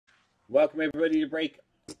Welcome everybody to break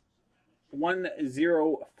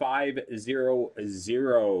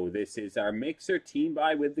 10500. This is our mixer team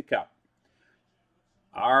buy with the cup.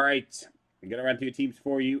 All right, I'm going to run through teams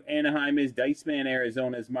for you. Anaheim is Diceman.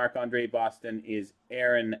 Arizona is Marc-Andre. Boston is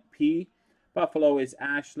Aaron P. Buffalo is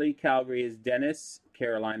Ashley. Calgary is Dennis.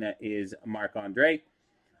 Carolina is Marc-Andre.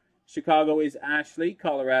 Chicago is Ashley.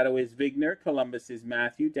 Colorado is Vigner. Columbus is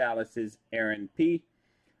Matthew. Dallas is Aaron P.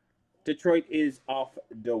 Detroit is Off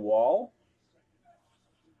the Wall.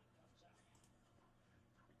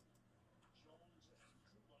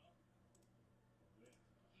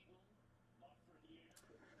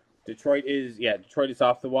 Detroit is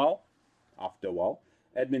off the wall. Off the wall.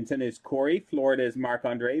 Edmonton is Corey. Florida is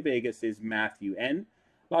Marc-Andre. Vegas is Matthew N.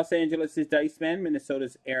 Los Angeles is Diceman.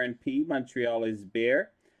 Minnesota's Aaron P. Montreal is Bear.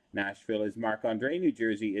 Nashville is Marc-Andre. New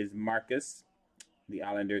Jersey is Marcus. The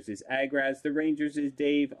Islanders is Agraz. The Rangers is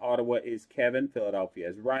Dave. Ottawa is Kevin. Philadelphia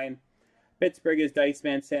is Ryan. Pittsburgh is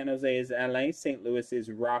Diceman. San Jose is Alain. St. Louis is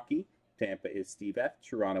Rocky. Tampa is Steve F.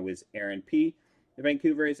 Toronto is Aaron P.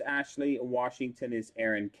 Vancouver is Ashley. Washington is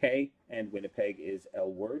Aaron K. And Winnipeg is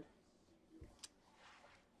Elward.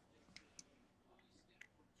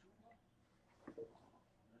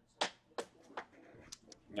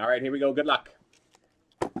 All right, here we go. Good luck.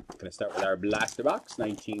 Going to start with our blaster box,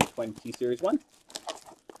 1920 Series 1.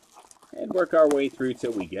 And work our way through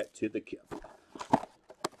till we get to the cup.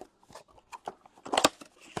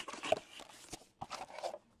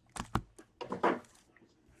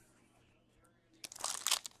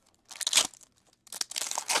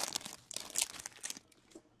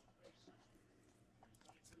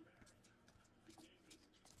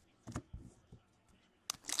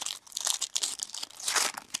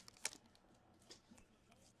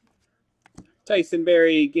 Tyson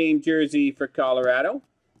Berry game jersey for Colorado.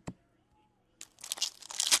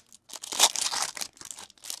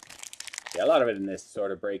 Yeah, a lot of it in this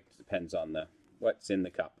sort of break depends on what's in the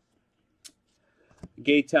cup.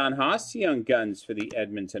 Gaetan Haas, Young Guns for the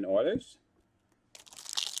Edmonton Oilers.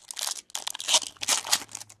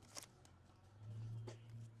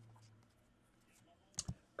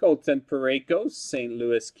 Colton Parayko's St.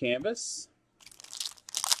 Louis Canvas.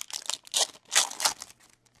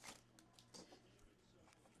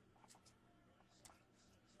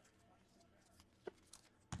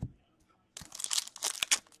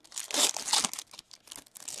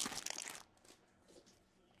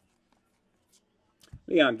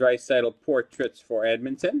 Leon Draisaitl Portraits for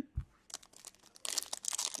Edmonton.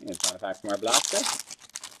 And fun facts from our blaster.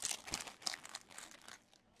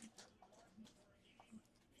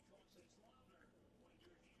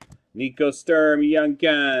 Nico Sturm Young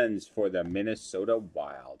Guns for the Minnesota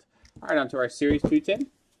Wild. All right, on to our Series 2 tin.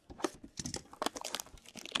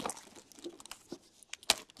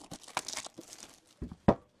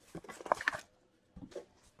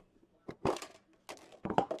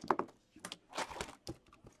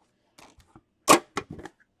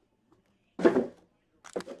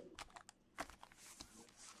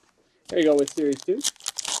 There you go with Series 2.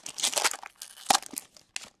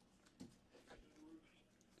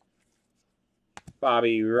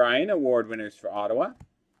 Bobby Ryan, award winners for Ottawa.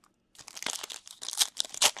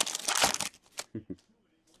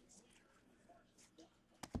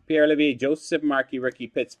 Pierre-Olivier Joseph, Marquee Rookie,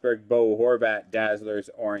 Pittsburgh, Bo Horvat, Dazzlers,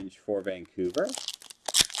 Orange for Vancouver.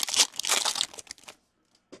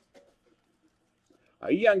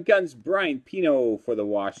 Young Guns, Brian Pino for the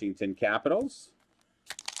Washington Capitals.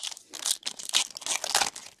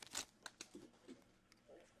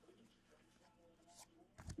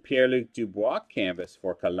 Pierre-Luc Dubois, canvas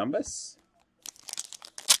for Columbus.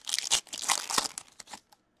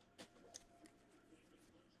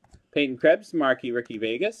 Peyton Krebs, Marquee Rookie,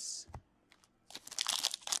 Vegas.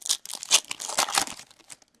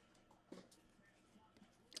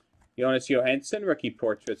 Jonas Johansson, Rookie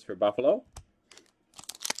Portraits for Buffalo.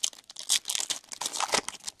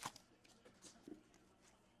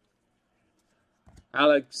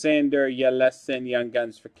 Alexander Yelesin, Young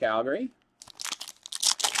Guns for Calgary.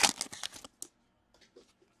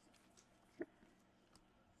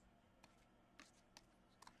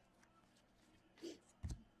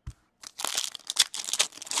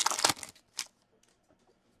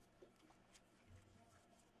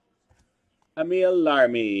 Emil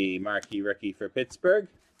Larmy, Marquee Rookie for Pittsburgh.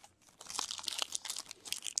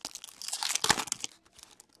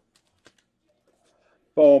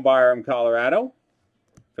 Bo Byram, Colorado.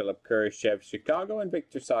 Philip Kurashev, Chicago. And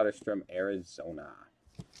Victor Soderstrom, Arizona.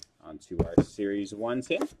 On to our Series 1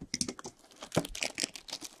 tin.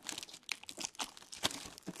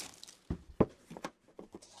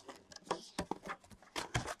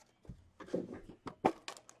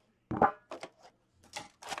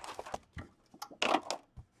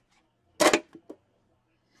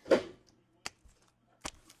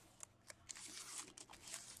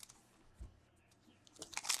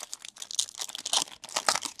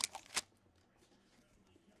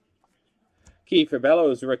 Kiefer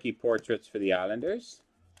Bellows rookie portraits for the Islanders.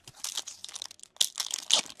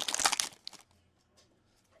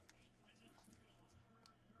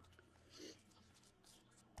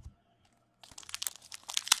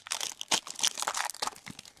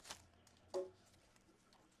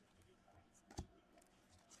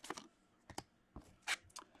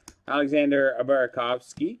 Alexander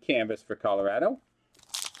Burakovsky, canvas for Colorado.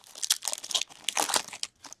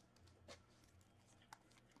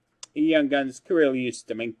 Young Guns, Kirill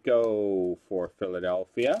Ustimenko for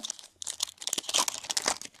Philadelphia.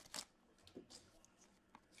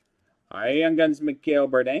 Young Guns, Mikhail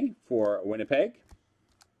Berdin for Winnipeg.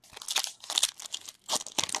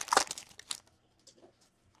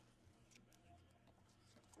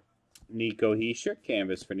 Nico Hischier,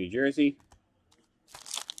 canvas for New Jersey.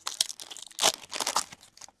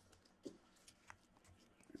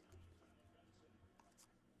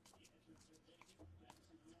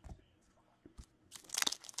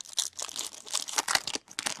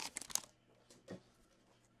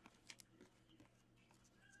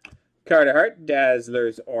 Carter Hart,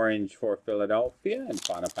 Dazzlers orange for Philadelphia. And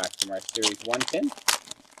final pack from our Series 110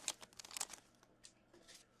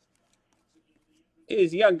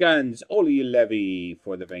 is Young Guns, Oli Levy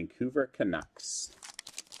for the Vancouver Canucks.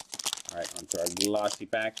 All right, on to our glossy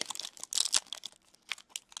pack.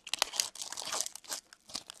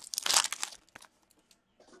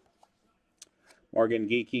 Morgan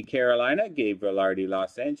Geeky, Carolina. Gabe Velarde,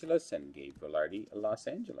 Los Angeles. And Gabe Velarde, Los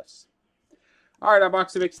Angeles. All right, our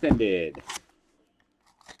box of extended.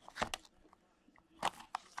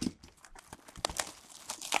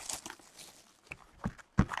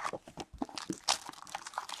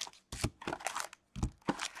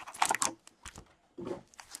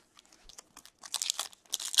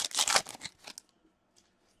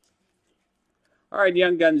 All right,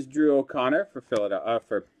 Young Guns, Drew O'Connor for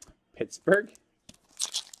for Pittsburgh.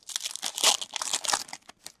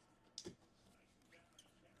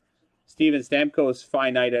 Steven Stamkos,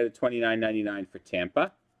 finite out of $29.99 for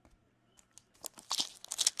Tampa.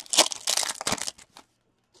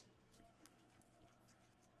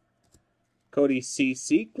 Cody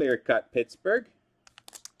CC, clear cut Pittsburgh.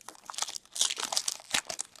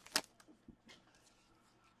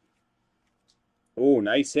 Oh,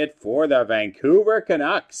 nice hit for the Vancouver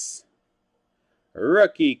Canucks.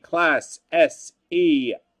 Rookie Class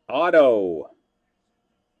SE Auto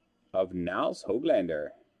of Nils Höglander.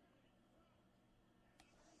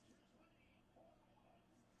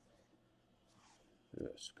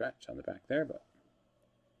 A scratch on the back there, but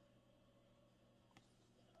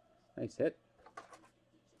nice hit.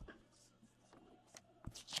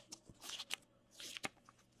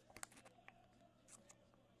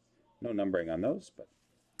 No numbering on those, but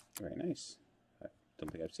very nice. I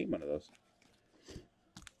don't think I've seen one of those.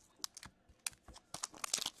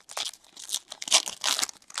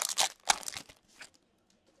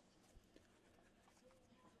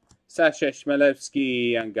 Sasha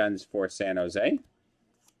Chmelevsky, Young Guns for San Jose.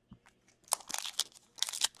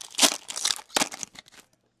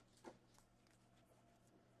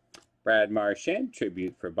 Brad Marchand,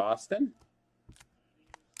 tribute for Boston.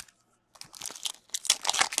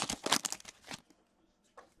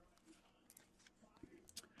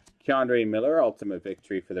 Keandre Miller, ultimate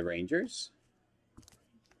victory for the Rangers.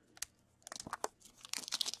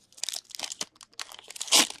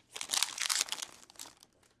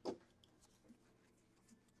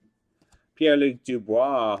 Pierre-Luc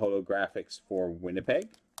Dubois, holographics for Winnipeg.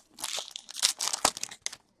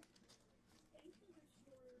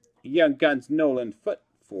 Young Guns, Nolan Foote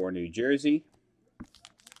for New Jersey.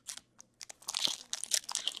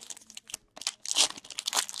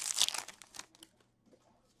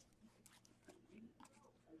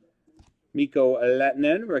 Mikko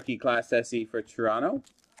Lehtinen, rookie class SE for Toronto.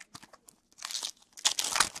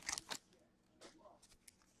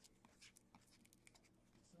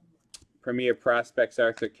 Premier Prospects,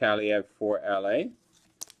 Arthur Kaliev for LA.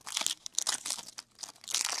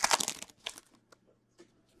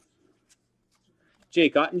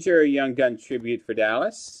 Jake Ottinger, Young Gun tribute for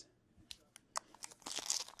Dallas.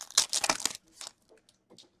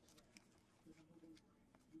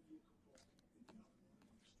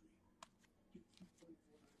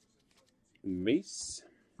 Mace.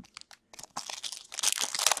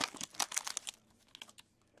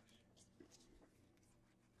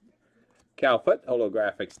 Cal Foote,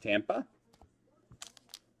 holographics Tampa.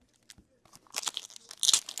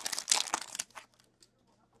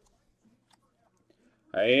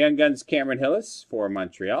 Young Guns, Cameron Hillis for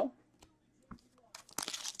Montreal.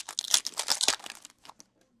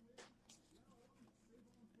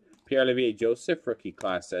 Pierre-Olivier Joseph, rookie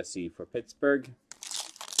class SE for Pittsburgh.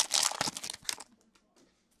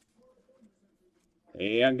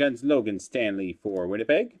 Young Guns Logan Stanley for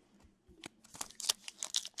Winnipeg.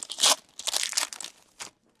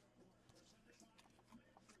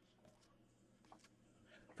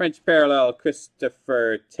 French parallel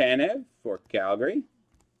Christopher Tanev for Calgary.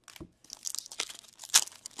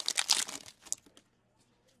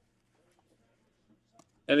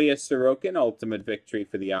 Elias Sorokin, ultimate victory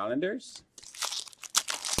for the Islanders.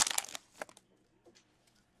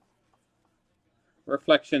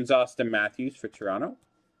 Reflections Austin Matthews for Toronto.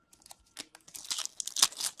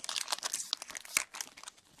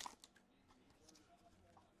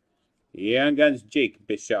 Young Guns Jake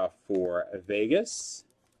Bischoff for Vegas.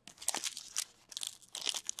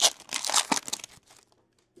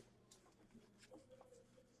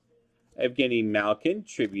 Evgeny Malkin,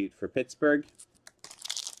 tribute for Pittsburgh.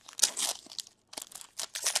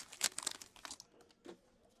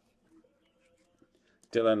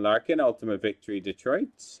 Dylan Larkin, ultimate victory, Detroit.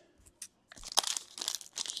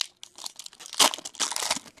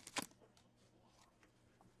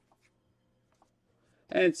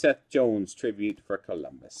 And Seth Jones, tribute for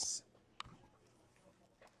Columbus.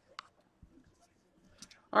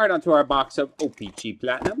 All right, on to our box of OPC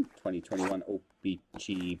Platinum, 2021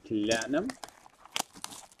 OPC Platinum.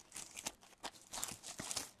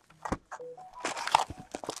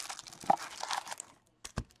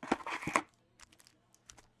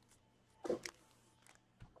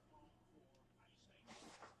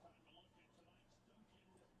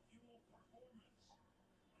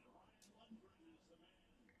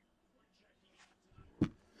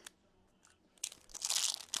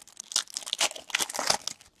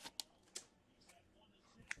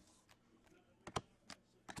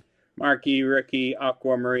 Marquee rookie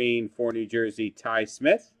Aquamarine for New Jersey, Ty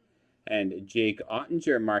Smith. And Jake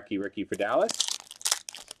Ottinger, marquee rookie for Dallas.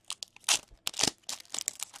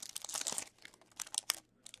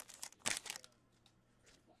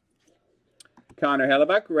 Connor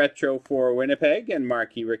Hellebuck, retro for Winnipeg. And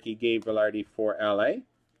marquee rookie Gabe Velarde for LA.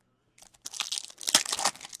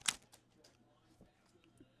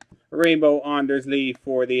 Rainbow Andersley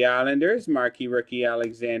for the Islanders. Marquee rookie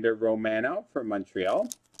Alexander Romanov for Montreal.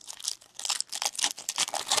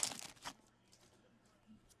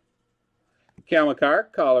 Cal McCarr,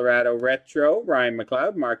 Colorado retro. Ryan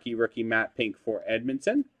McLeod, marquee rookie Matt Pink for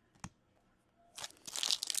Edmonton.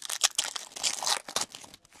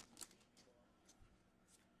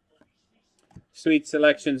 Sweet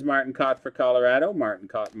Selections, Martin Cott for Colorado. Martin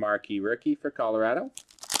Cott, marquee rookie for Colorado.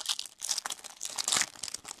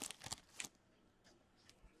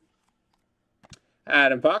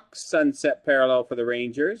 Adam Fox, Sunset Parallel for the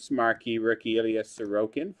Rangers. Marquee rookie Elias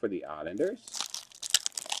Sorokin for the Islanders.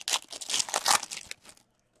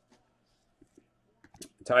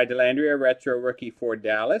 Ty Dellandrea, retro rookie for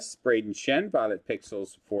Dallas. Braden Shen, Violet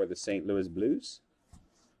Pixels for the St. Louis Blues.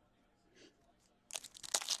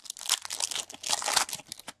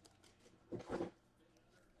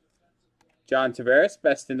 John Tavares,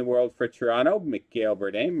 best in the world for Toronto. Mikael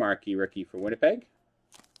Berdin, marquee rookie for Winnipeg.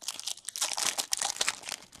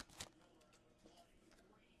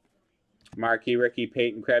 Marquee rookie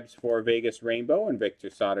Peyton Krebs for Vegas Rainbow. And Victor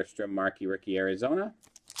Soderstrom, marquee rookie Arizona.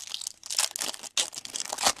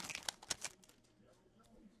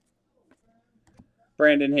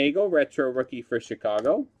 Brandon Hagel, retro rookie for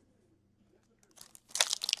Chicago.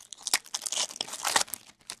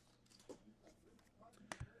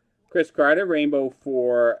 Chris Kreider, rainbow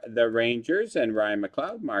for the Rangers. And Ryan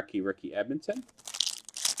McLeod, marquee rookie Edmonton.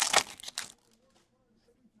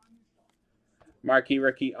 Marquee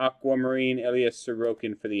rookie Aquamarine Elias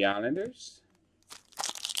Sorokin for the Islanders.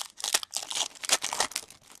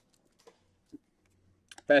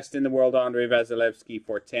 Best in the world Andrei Vasilevsky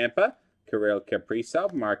for Tampa. Kirill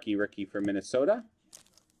Kaprizov, marquee rookie for Minnesota.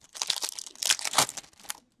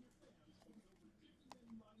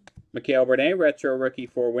 Mikael Berdin, retro rookie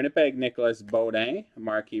for Winnipeg. Nicholas Baudin,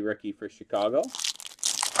 marquee rookie for Chicago.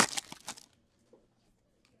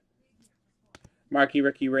 Marquee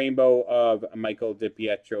rookie rainbow of Michael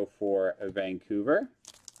DiPietro for Vancouver.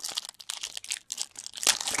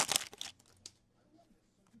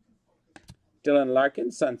 Dylan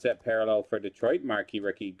Larkin, Sunset Parallel for Detroit. Marquee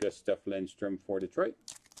rookie Gustav Lindstrom for Detroit.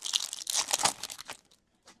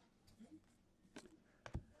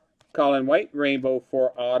 Colin White, rainbow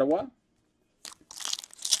for Ottawa.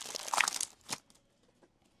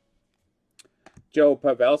 Joe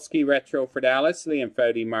Pavelski, retro for Dallas. Liam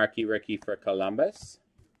Foudy, marquee rookie for Columbus.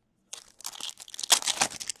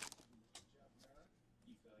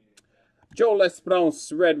 Joel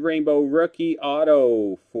Lesperance, Red Rainbow Rookie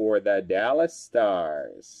Auto for the Dallas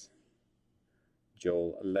Stars.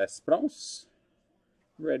 Joel Lesperance,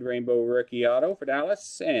 Red Rainbow Rookie Auto for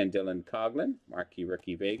Dallas. And Dylan Coghlan, Marquee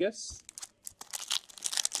Rookie Vegas.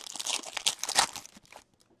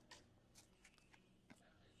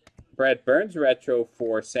 Brett Burns, Retro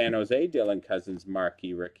for San Jose. Dylan Cousins,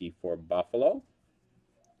 Marquee Rookie for Buffalo.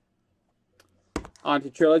 On to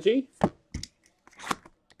Trilogy.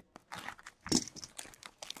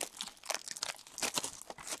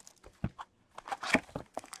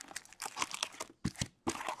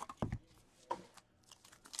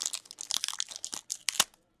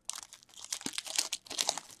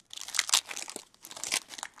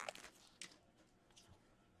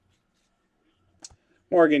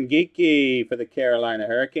 Morgan Geekie for the Carolina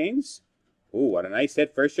Hurricanes. Ooh, what a nice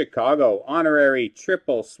hit for Chicago. Honorary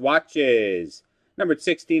triple swatches. Numbered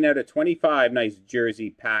 16 out of 25. Nice jersey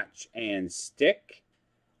patch and stick.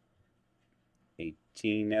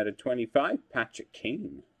 18 out of 25. Patrick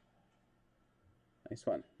Kane. Nice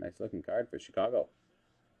one. Nice looking card for Chicago.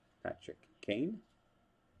 Patrick Kane.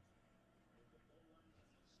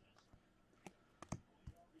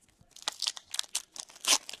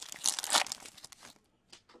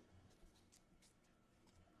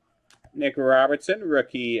 Nick Robertson,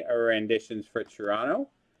 rookie renditions for Toronto.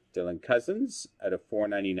 Dylan Cousins out of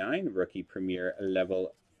 499, rookie premier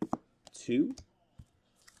level 2.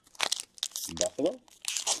 Buffalo.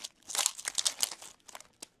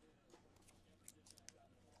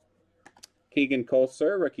 Keegan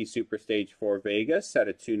Colser, rookie super stage 4 Vegas out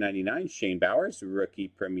of 299. Shane Bowers, rookie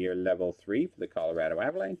premier level 3 for the Colorado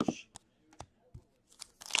Avalanche.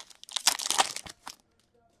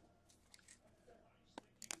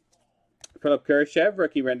 Philip Kurashev,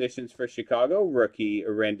 rookie renditions for Chicago. Rookie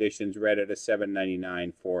renditions red at a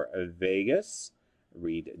 $7.99 for Vegas.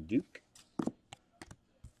 Reed Duke.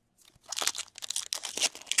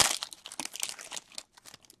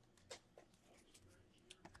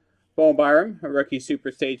 Bo Byram, a rookie super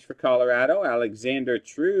stage for Colorado. Alexander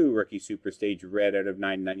True, rookie super stage red out of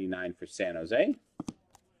 $9.99 for San Jose.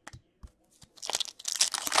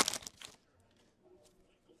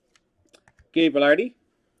 Gabe Velarde,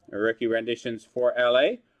 rookie renditions for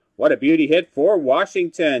LA. What a beauty hit for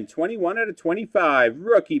Washington. 21 out of 25.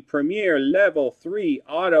 Rookie Premier Level 3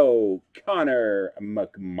 Auto. Connor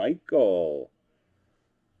McMichael.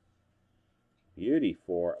 Beauty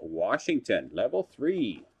for Washington. Level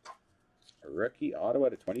 3. Rookie Auto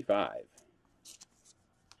out of 25.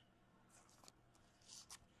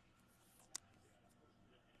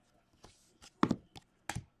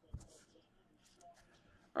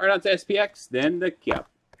 All right, on to SPX, then the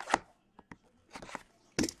Cup.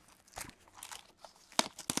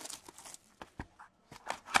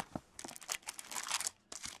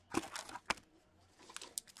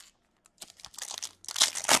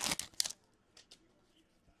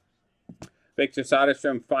 Victor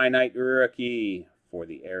Soderstrom, finite rookie for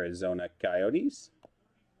the Arizona Coyotes.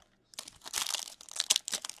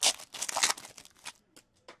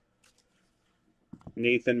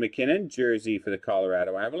 Nathan McKinnon, jersey for the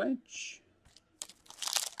Colorado Avalanche.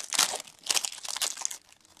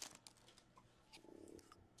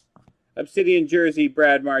 Obsidian jersey,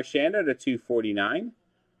 Brad Marchand at a $2.49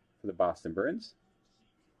 for the Boston Bruins.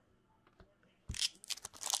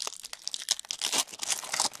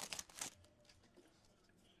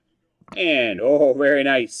 And, oh, very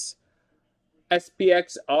nice.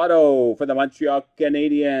 SPX Auto for the Montreal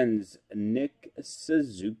Canadiens, Nick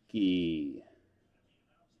Suzuki.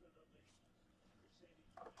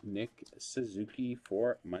 Nick Suzuki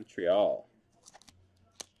for Montreal.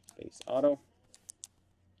 Base Auto.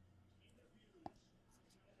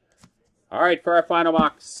 All right, for our final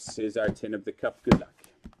box is our tin of the cup. Good luck.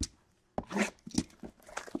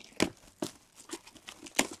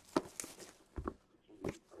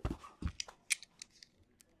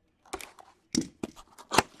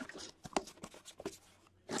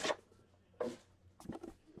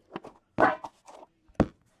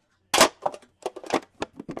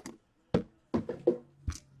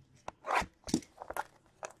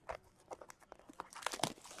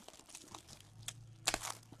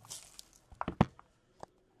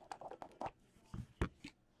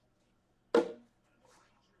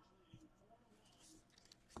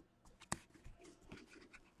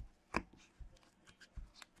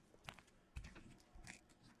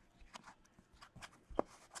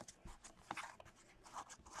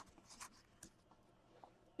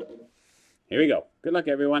 Here we go. Good luck,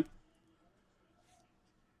 everyone.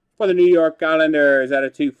 For the New York Islanders at a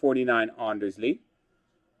 $2.49 Anders Lee.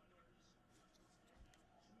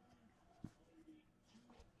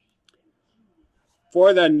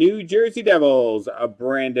 For the New Jersey Devils,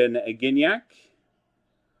 Brandon Gignac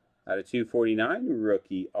out of 249,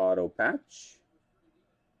 rookie auto patch.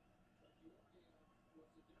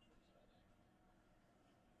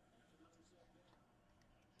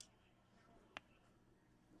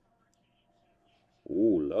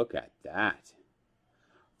 Ooh, look at that.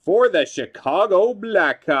 For the Chicago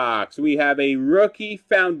Blackhawks, we have a Rookie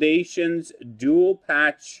Foundations dual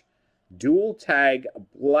patch, dual tag,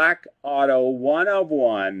 black auto, 1 of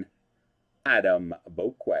 1, Adam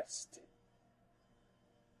Boquist.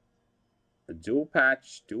 A dual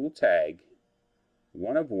patch, dual tag,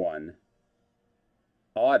 1 of 1,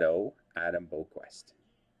 auto, Adam Boquist.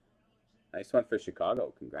 Nice one for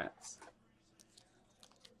Chicago. Congrats.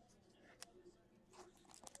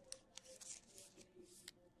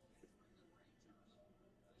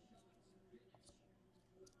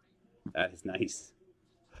 That is nice.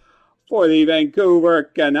 For the Vancouver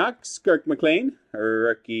Canucks, Kirk McLean,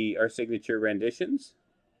 rookie or signature renditions.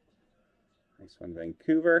 Nice one,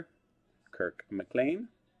 Vancouver, Kirk McLean.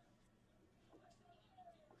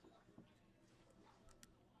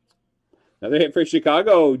 Another hit for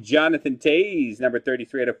Chicago, Jonathan Toews, number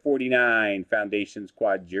 33 out of 49, Foundations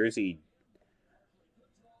quad jersey.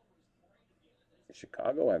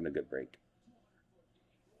 Chicago having a good break.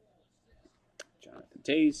 Jonathan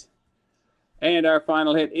Toews. And our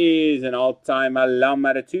final hit is an all-time alum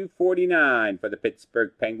out of 249 for the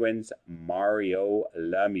Pittsburgh Penguins, Mario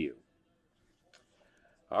Lemieux.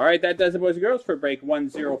 All right, that does it, boys and girls, for break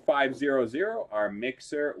 10500, our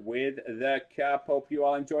mixer with the cup. Hope you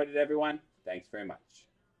all enjoyed it, everyone. Thanks very much.